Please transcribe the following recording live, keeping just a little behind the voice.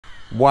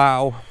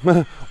Wow,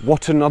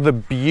 what another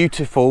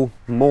beautiful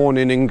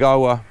morning in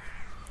Goa.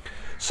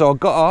 So I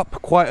got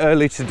up quite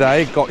early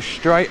today, got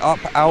straight up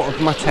out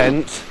of my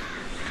tent,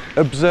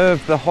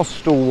 observed the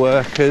hostel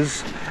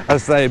workers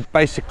as they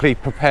basically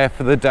prepare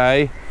for the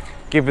day,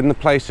 giving the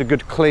place a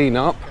good clean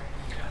up.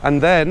 And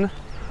then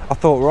I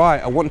thought,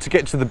 right, I want to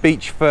get to the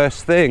beach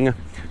first thing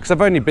because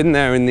I've only been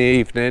there in the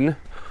evening.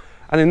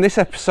 And in this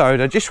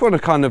episode, I just want to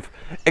kind of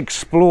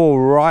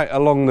explore right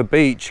along the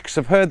beach because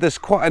I've heard there's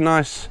quite a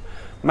nice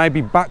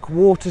maybe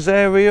backwaters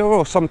area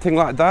or something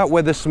like that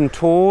where there's some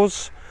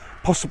tours,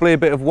 possibly a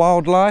bit of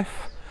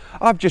wildlife.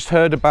 I've just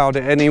heard about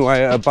it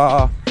anyway at a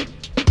bar.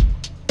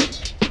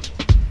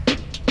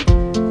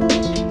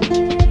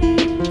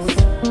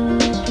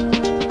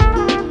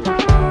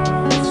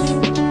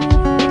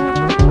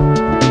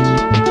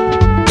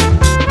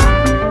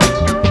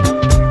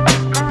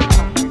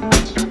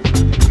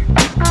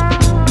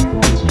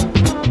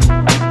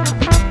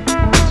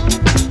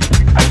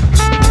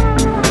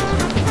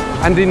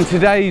 And in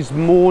today's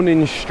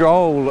morning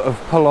stroll of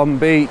Palom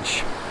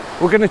Beach,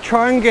 we're going to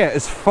try and get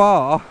as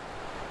far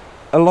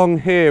along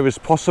here as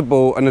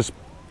possible and as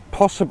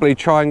possibly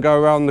try and go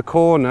around the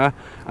corner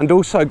and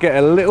also get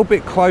a little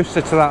bit closer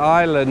to that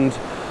island.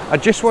 I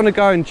just want to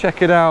go and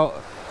check it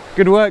out.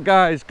 Good work,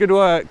 guys, good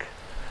work.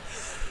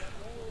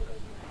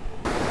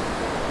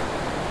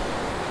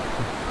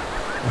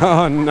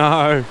 Oh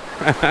no.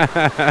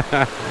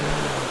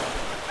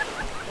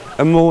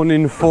 A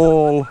morning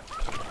fall.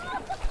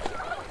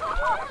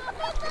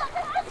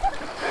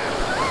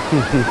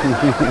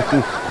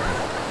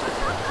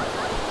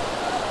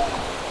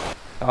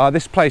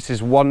 This place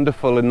is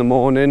wonderful in the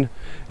morning.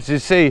 As you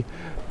see,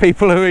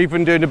 people are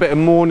even doing a bit of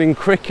morning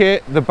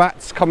cricket. The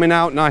bats coming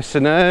out nice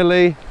and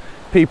early,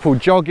 people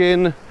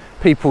jogging,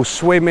 people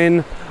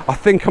swimming. I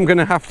think I'm going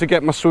to have to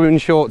get my swimming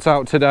shorts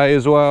out today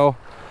as well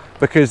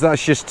because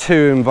that's just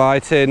too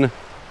inviting.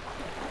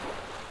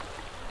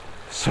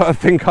 So I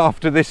think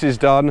after this is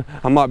done,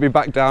 I might be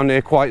back down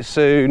here quite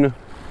soon.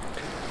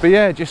 But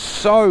yeah, just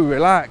so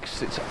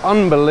relaxed, it's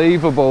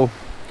unbelievable.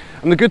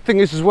 And the good thing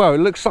is as well, it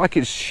looks like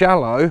it's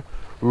shallow,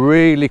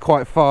 really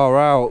quite far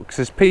out, because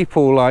there's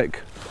people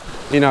like,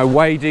 you know,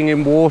 wading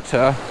in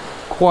water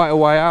quite a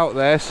way out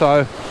there,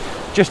 so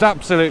just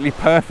absolutely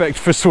perfect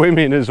for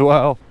swimming as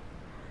well.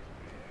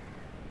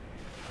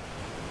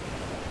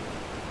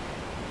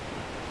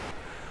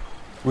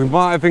 We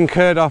might have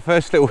incurred our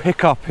first little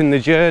hiccup in the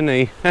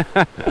journey.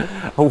 I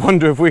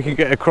wonder if we can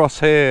get across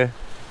here.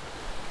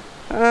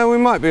 We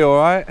might be all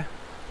right.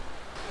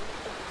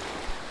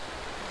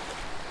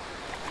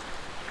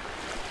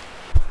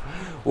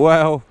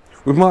 Well,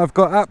 we might have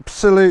got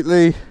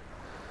absolutely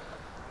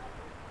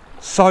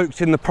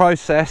soaked in the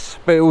process,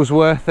 but it was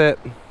worth it.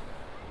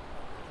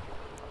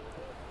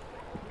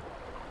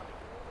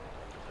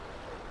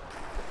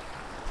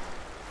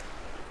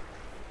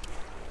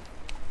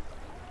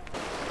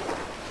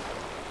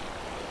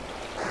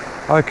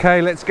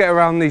 Okay, let's get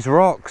around these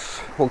rocks.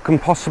 What can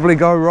possibly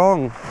go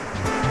wrong?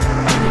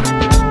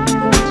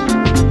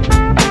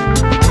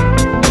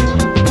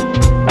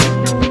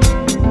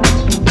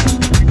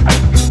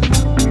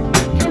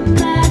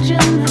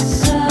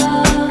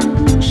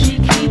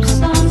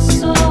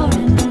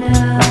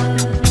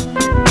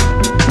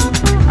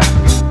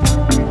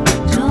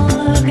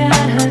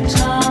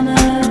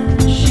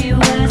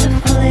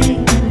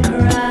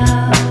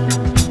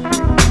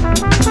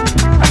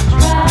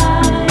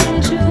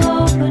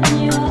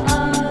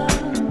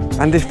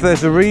 And if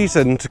there's a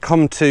reason to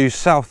come to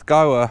South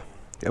Goa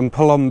and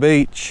Palom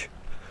Beach,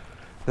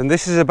 then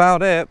this is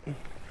about it.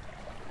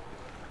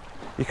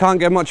 You can't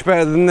get much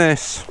better than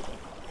this.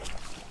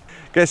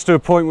 It gets to a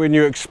point when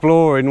you're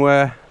exploring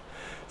where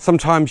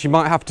sometimes you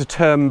might have to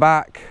turn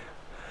back.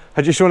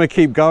 I just want to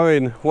keep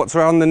going. What's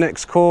around the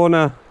next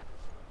corner?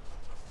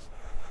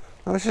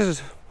 Oh, this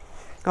is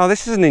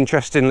an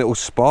interesting little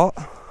spot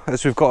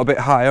as we've got a bit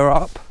higher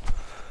up.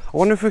 I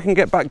wonder if we can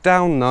get back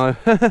down though.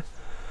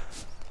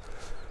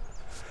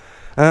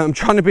 I'm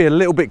trying to be a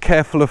little bit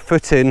careful of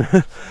footing.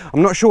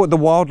 I'm not sure what the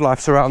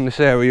wildlife around this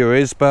area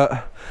is,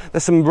 but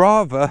there's some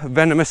rather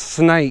venomous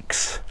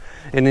snakes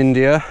in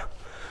India,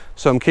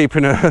 so I'm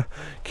keeping an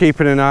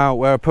eye out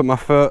where I put my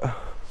foot.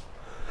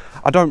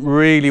 I don't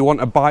really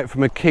want a bite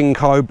from a king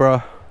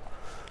cobra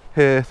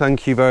here,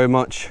 thank you very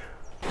much.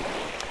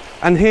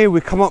 And here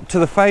we come up to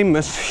the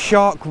famous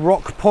Shark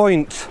Rock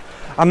Point.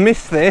 I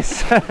missed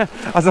this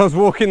as I was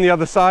walking the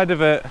other side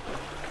of it.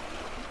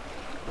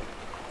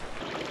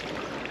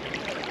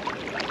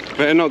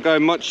 Better not go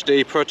much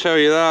deeper, I tell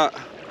you that.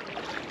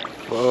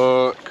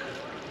 Fuck.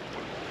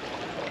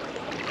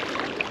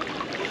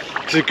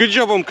 It's a good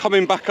job I'm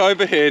coming back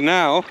over here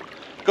now.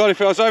 God,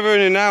 if I was over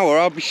in an hour,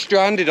 I'd be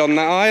stranded on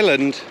that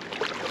island.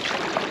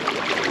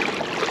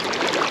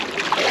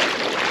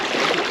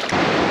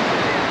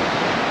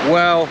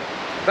 Well,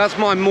 that's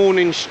my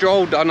morning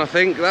stroll done, I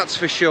think, that's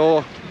for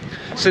sure.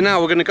 So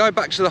now we're going to go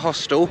back to the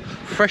hostel,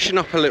 freshen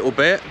up a little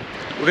bit.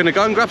 We're going to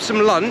go and grab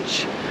some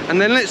lunch, and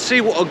then let's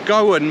see what a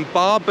Goan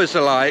barbers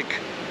are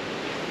like,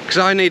 because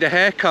I need a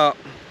haircut.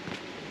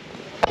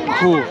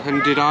 Ooh,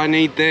 and did I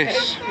need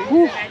this?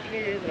 Ooh.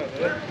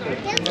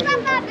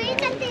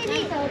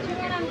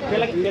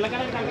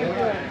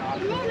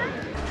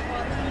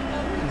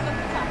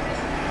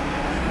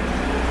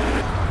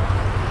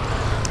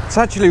 It's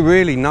actually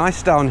really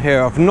nice down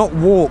here. I've not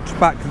walked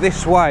back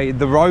this way,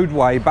 the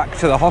roadway back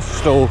to the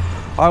hostel.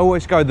 I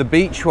always go the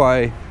beach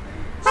way.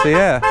 So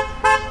yeah,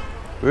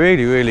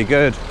 really, really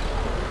good.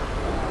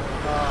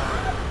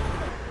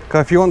 So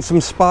if you want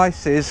some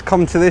spices,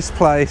 come to this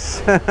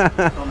place. So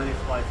many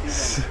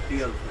spices and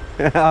tea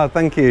also. Oh,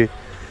 thank you.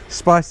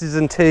 Spices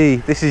and tea,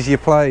 this is your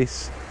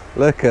place.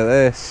 Look at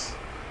this.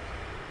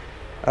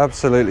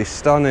 Absolutely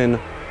stunning.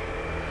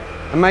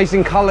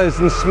 Amazing colours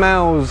and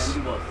smells.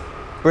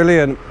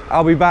 Brilliant.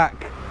 I'll be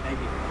back. Thank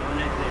you. Have a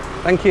nice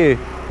day. Thank you.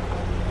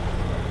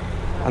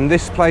 And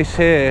this place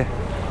here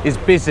is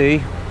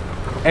busy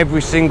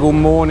every single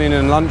morning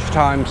and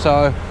lunchtime,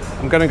 so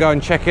I'm going to go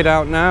and check it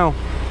out now.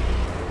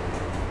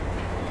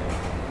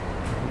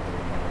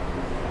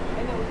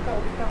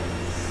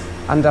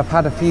 And I've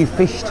had a few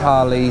fish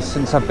thalis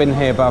since I've been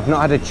here, but I've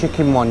not had a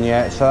chicken one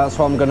yet, so that's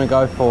what I'm going to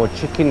go for.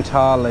 Chicken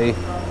thali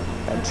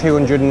at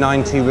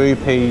 290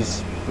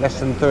 rupees, less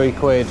than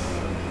 £3.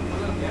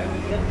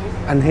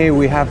 And here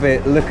we have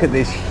it. Look at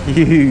this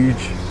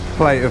huge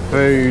plate of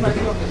food,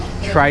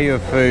 tray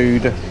of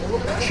food,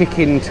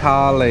 chicken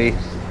thali.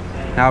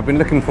 Now I've been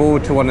looking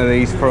forward to one of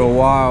these for a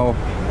while.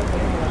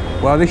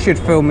 Well, this should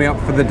fill me up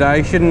for the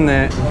day, shouldn't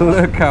it?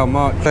 Look how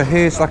much. So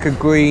here's like a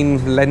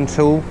green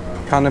lentil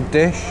kind of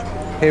dish.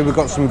 Here we've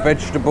got some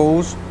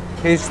vegetables.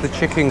 Here's the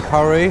chicken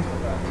curry.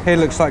 Here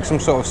looks like some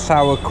sort of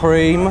sour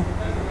cream.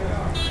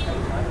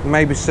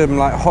 Maybe some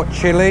like hot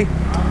chili.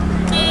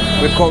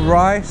 We've got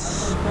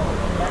rice.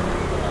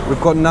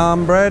 We've got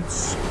naan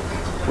breads.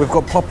 We've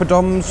got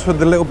poppadoms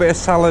with a little bit of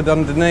salad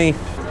underneath.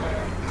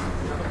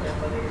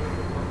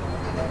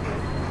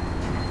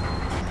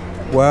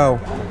 Wow.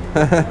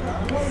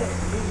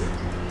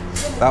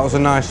 That was a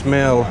nice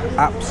meal.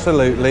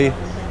 Absolutely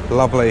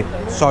lovely.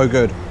 So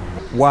good.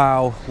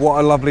 Wow, what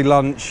a lovely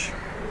lunch.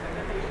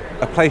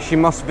 A place you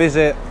must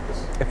visit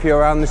if you're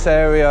around this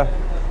area.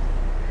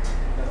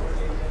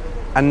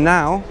 And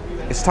now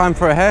it's time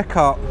for a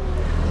haircut.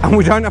 And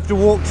we don't have to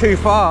walk too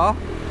far.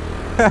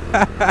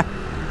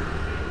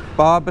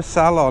 Barber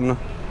salon.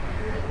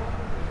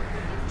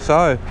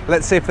 So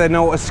let's see if they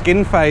know what a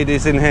skin fade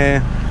is in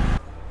here.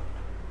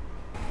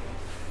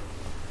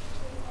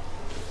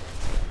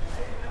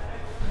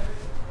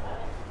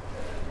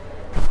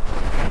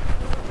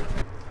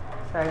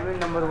 Segment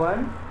number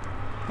 1.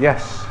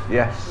 Yes,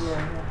 yes.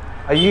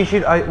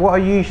 Yeah. What I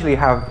usually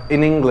have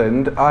in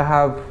England, I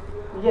have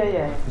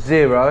Yeah.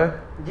 0.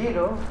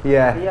 0.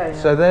 Yeah. Yeah.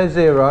 So there's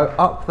 0,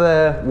 up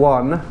there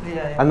 1,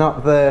 Yeah. and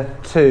up there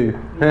 2.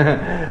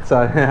 So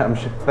I'm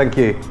sure, thank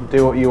you.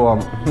 Do what you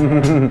want.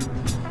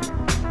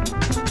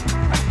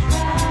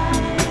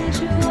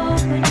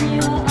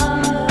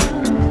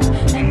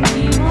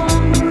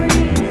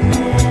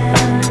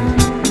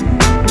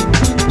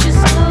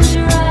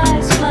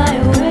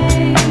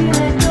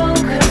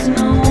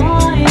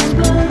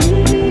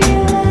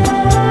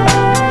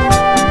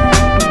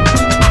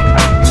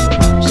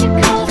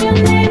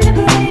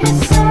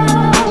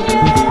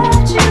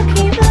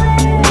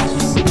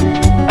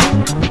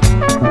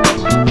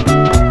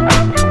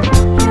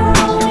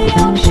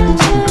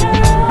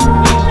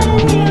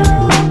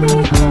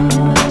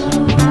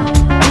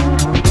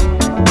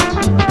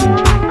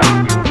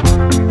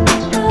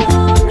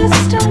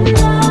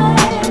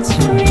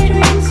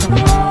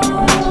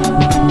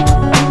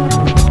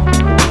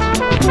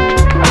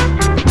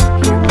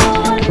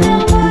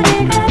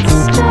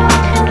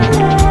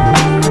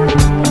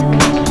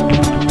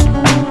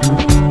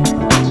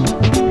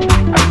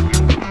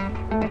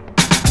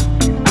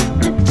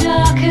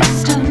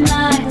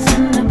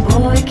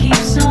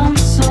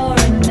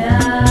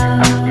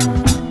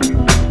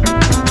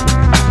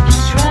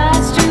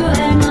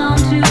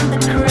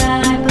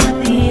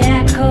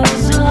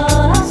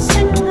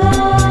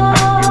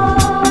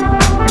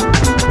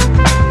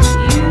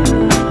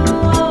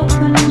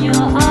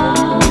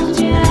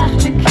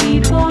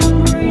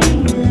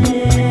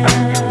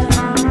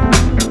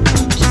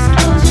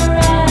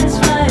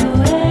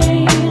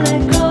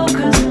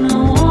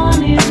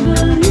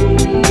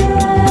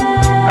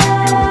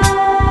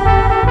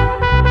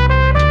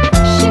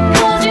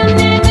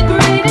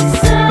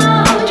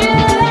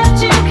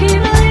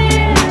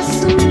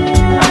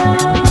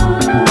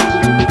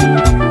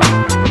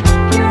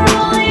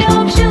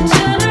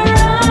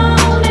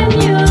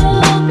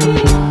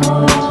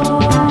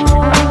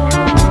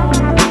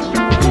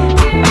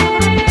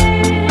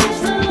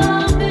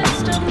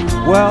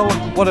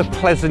 What a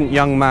pleasant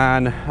young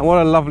man, and what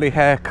a lovely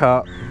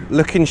haircut.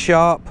 Looking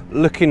sharp,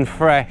 looking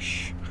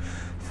fresh.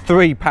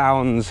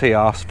 £3 he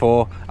asked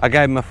for. I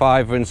gave him a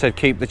 £5 and said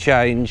keep the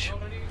change.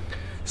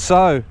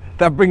 So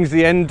that brings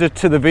the end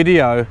to the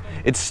video.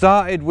 It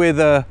started with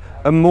a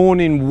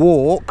morning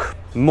walk,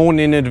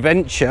 morning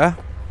adventure.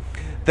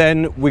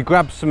 Then we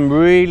grabbed some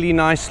really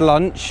nice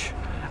lunch,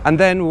 and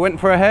then we went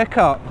for a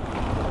haircut.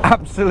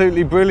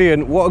 Absolutely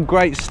brilliant. What a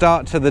great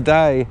start to the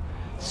day.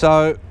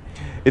 So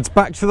it's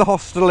back to the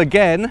hostel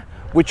again,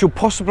 which will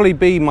possibly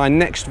be my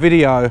next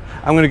video.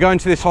 I'm going to go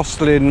into this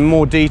hostel in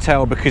more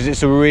detail because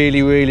it's a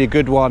really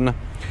good one.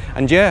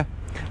 And yeah,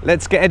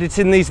 let's get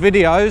editing these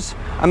videos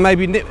and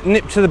maybe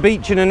nip to the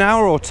beach in an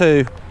hour or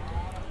two.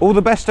 All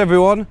the best,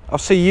 everyone. I'll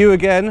see you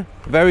again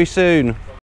very soon.